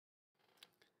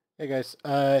Hey guys,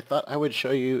 I thought I would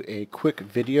show you a quick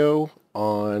video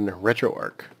on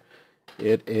RetroArch.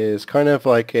 It is kind of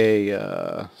like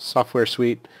a software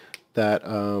suite that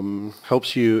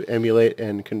helps you emulate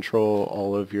and control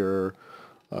all of your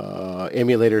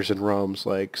emulators and ROMs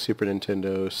like Super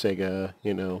Nintendo, Sega,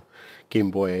 Game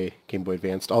Boy, Game Boy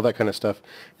Advanced, all that kind of stuff.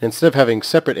 And instead of having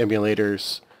separate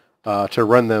emulators to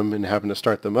run them and having to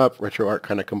start them up, RetroArch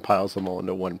kind of compiles them all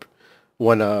into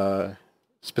one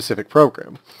specific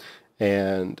program.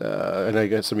 And I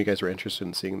know some of you guys were interested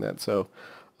in seeing that. So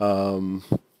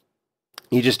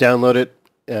you just download it.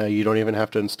 You don't even have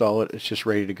to install it. It's just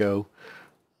ready to go.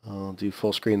 I'll do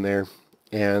full screen there.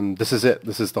 And this is it.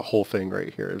 This is the whole thing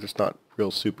right here. It's not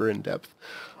real super in-depth.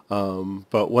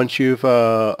 But once you've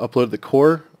uploaded the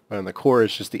core, and the core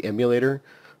is just the emulator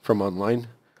from online,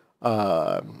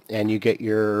 and you get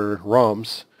your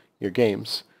ROMs, your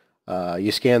games,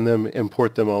 you scan them,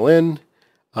 import them all in.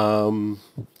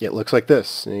 It looks like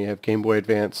this. And you have Game Boy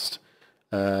Advanced,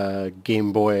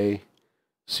 Game Boy,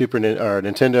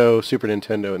 Nintendo, Super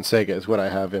Nintendo, and Sega is what I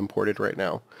have imported right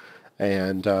now.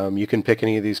 And you can pick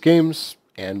any of these games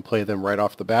and play them right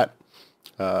off the bat.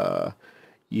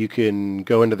 You can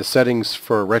go into the settings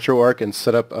for RetroArch and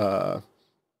set up a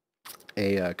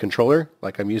controller,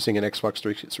 like I'm using an Xbox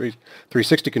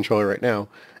 360 controller right now,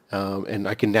 and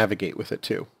I can navigate with it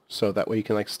too. So that way you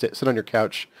can like sit on your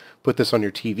couch, put this on your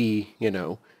TV,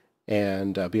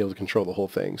 and be able to control the whole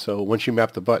thing. So once you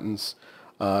map the buttons,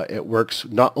 it works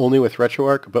not only with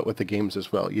RetroArch, but with the games as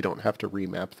well. You don't have to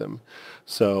remap them.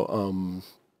 So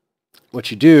what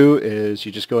you do is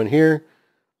you just go in here,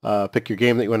 pick your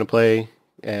game that you want to play,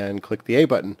 and click the A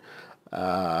button.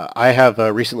 I have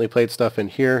recently played stuff in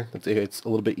here. It's a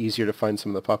little bit easier to find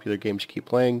some of the popular games you keep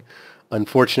playing.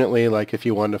 Unfortunately, like if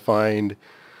you want to find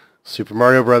Super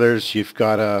Mario Brothers, you've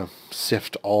got to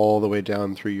sift all the way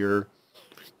down through your,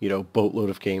 boatload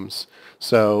of games.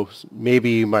 So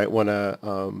maybe you might want to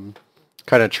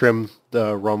kind of trim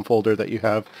the ROM folder that you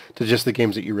have to just the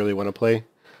games that you really want to play.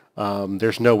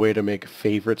 There's no way to make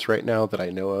favorites right now that I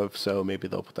know of, so maybe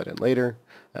they'll put that in later.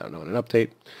 I don't know, in an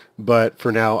update. But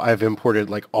for now, I've imported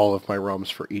like all of my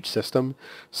ROMs for each system,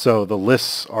 so the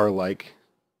lists are like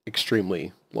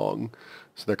extremely long.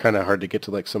 So they're kind of hard to get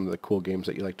to like some of the cool games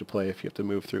that you like to play if you have to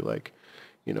move through like,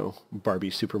 Barbie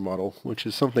Supermodel, which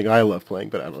is something I love playing,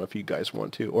 but I don't know if you guys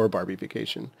want to, or Barbie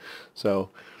Vacation. So,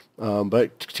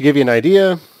 but to give you an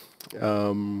idea,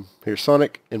 here's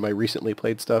Sonic in my recently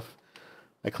played stuff.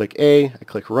 I click A, I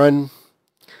click Run,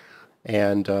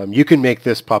 and you can make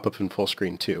this pop up in full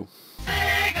screen too.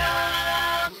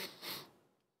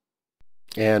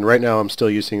 And right now I'm still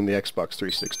using the Xbox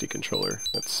 360 controller.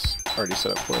 That's already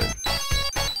set up for it.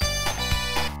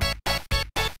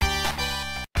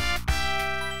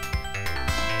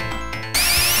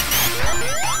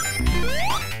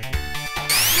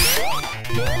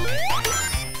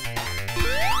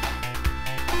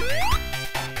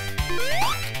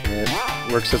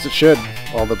 It works as it should.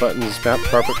 All the buttons map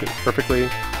perfectly,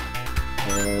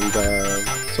 and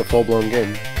it's a full-blown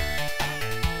game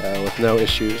with no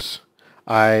issues.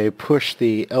 I push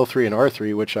the L3 and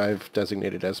R3, which I've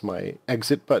designated as my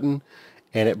exit button,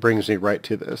 and it brings me right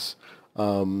to this.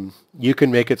 You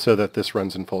can make it so that this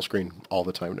runs in full screen all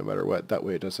the time, no matter what. That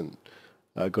way it doesn't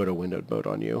go to windowed mode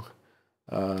on you.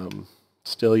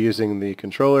 Still using the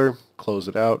controller, close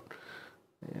it out,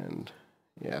 and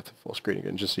yeah, to full screen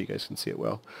again, just so you guys can see it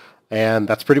well. And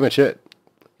that's pretty much it.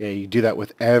 Yeah, you do that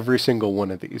with every single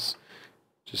one of these.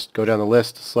 Just go down the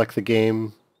list, select the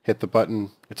game, hit the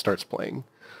button, it starts playing.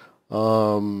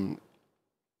 You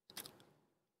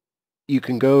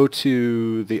can go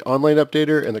to the online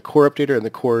updater and the core updater, and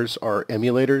the cores are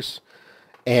emulators.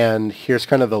 And here's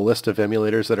kind of the list of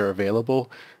emulators that are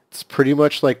available. It's pretty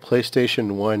much like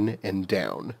PlayStation 1 and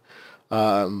down.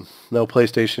 No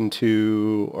PlayStation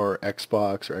 2 or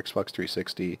Xbox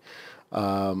 360.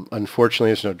 Unfortunately,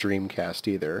 there's no Dreamcast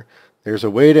either. There's a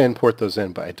way to import those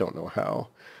in, but I don't know how.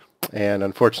 And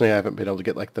unfortunately, I haven't been able to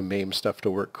get like the MAME stuff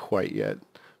to work quite yet.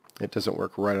 It doesn't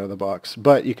work right out of the box.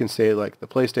 But you can say like the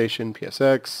PlayStation,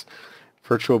 PSX,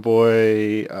 Virtual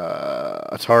Boy,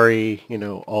 Atari,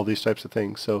 all these types of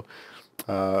things. So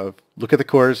look at the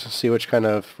cores, see which kind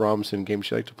of ROMs and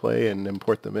games you like to play, and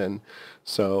import them in.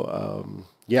 So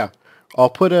yeah, I'll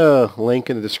put a link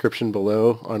in the description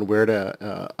below on where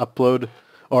to upload,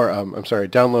 or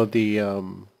download the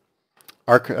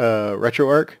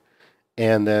RetroArch,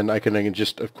 and then I can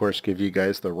just, of course, give you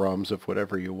guys the ROMs of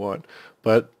whatever you want.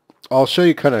 But I'll show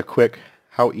you kind of quick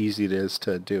how easy it is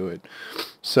to do it.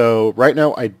 So right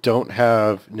now I don't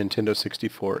have Nintendo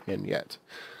 64 in yet.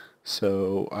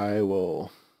 So I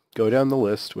will go down the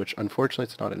list, which unfortunately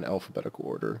it's not in alphabetical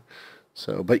order.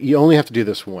 So, but you only have to do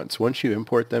this once. Once you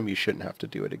import them, you shouldn't have to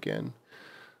do it again.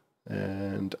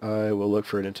 And I will look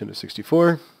for a Nintendo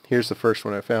 64. Here's the first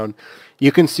one I found.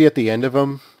 You can see at the end of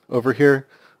them over here,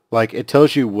 like it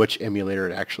tells you which emulator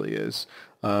it actually is.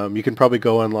 You can probably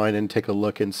go online and take a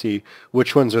look and see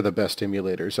which ones are the best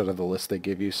emulators out of the list they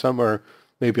give you. Some are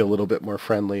maybe a little bit more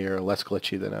friendly or less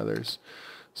glitchy than others.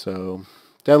 So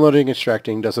downloading,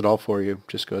 extracting does it all for you.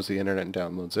 Just goes to the internet and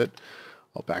downloads it.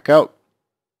 I'll back out.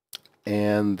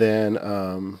 And then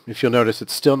if you'll notice,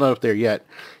 it's still not up there yet.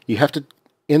 You have to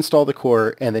install the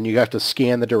core, and then you have to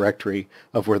scan the directory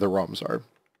of where the ROMs are.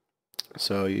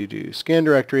 So you do scan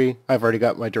directory. I've already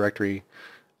got my directory,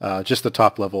 just the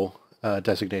top level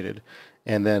designated.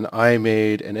 And then I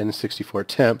made an N64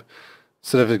 temp.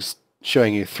 Instead of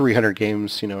showing you 300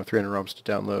 games, 300 ROMs to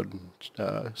download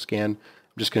and scan, I'm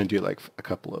just going to do like a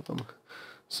couple of them.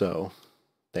 So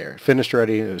there, finished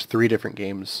already. It was 3 different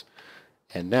games.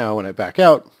 And now when I back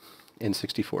out,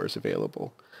 N64 is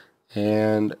available.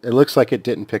 And it looks like it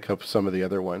didn't pick up some of the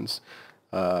other ones.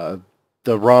 The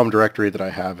ROM directory that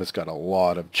I have has got a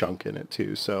lot of junk in it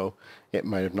too, so it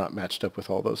might have not matched up with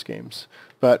all those games.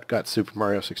 But got Super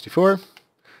Mario 64.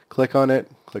 Click on it,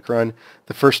 click run.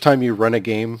 The first time you run a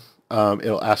game,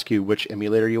 it'll ask you which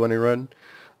emulator you want to run.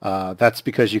 That's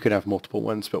because you can have multiple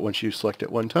ones, but once you select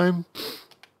it one time,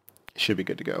 it should be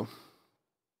good to go.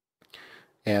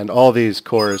 And all these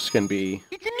cores can be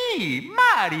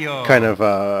Mario. kind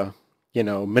of,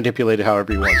 manipulated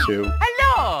however you want to.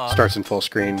 Hello. Starts in full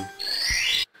screen.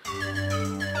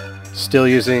 Still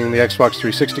using the Xbox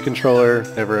 360 controller.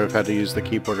 Never have had to use the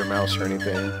keyboard or mouse or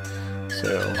anything.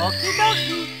 So. Okie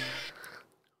dokie.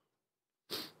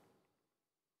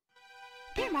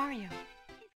 Dear Mario.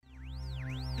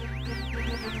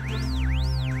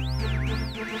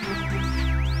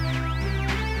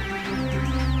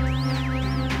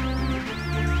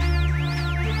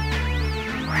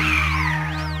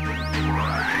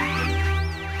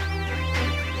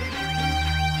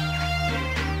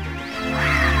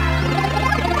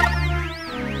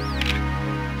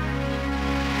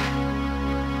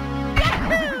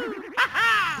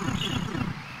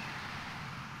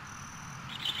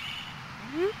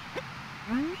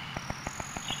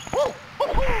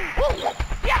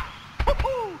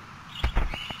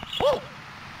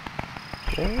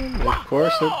 And of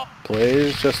course it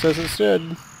plays just as it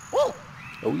should.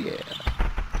 Oh yeah,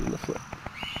 doing the flip.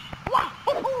 Yeah.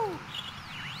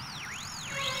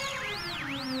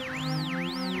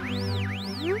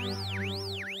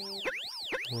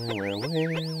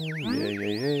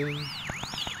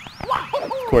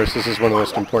 Of course, this is one of the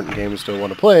most important games to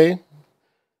want to play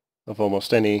of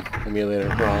almost any emulator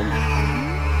ROM.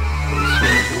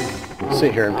 So,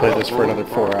 sit here and play this for another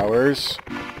 4 hours.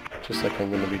 Just like I'm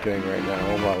going to be doing right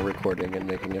now while recording and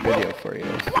making a video for you.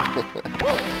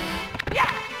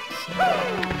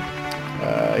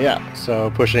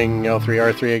 So pushing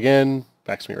L3, R3 again,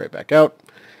 backs me right back out,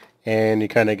 and you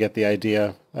kind of get the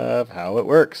idea of how it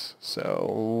works.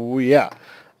 So yeah,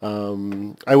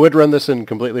 I would run this in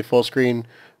completely full screen,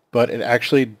 but it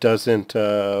actually doesn't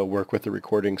work with the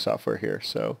recording software here,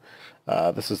 so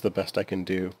this is the best I can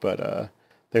do, but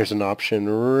there's an option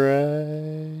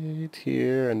right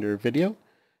here under video,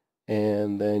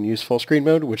 and then use full screen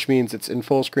mode, which means it's in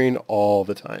full screen all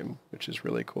the time, which is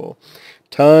really cool.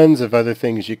 Tons of other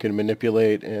things you can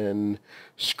manipulate and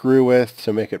screw with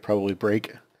to make it probably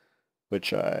break,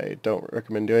 which I don't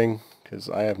recommend doing because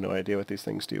I have no idea what these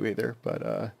things do either,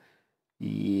 but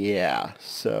yeah,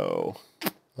 so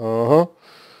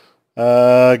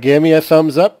give me a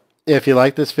thumbs up if you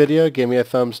like this video. Give me a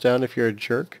thumbs down if you're a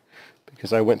jerk,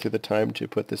 because I went through the time to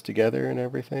put this together and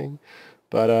everything.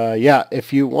 But yeah,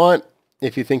 if you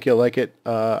think you'll like it,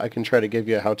 I can try to give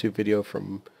you a how-to video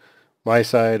from my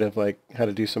side of like how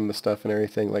to do some of the stuff and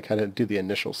everything, like how to do the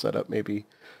initial setup maybe.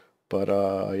 But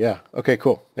yeah, okay,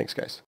 cool. Thanks, guys.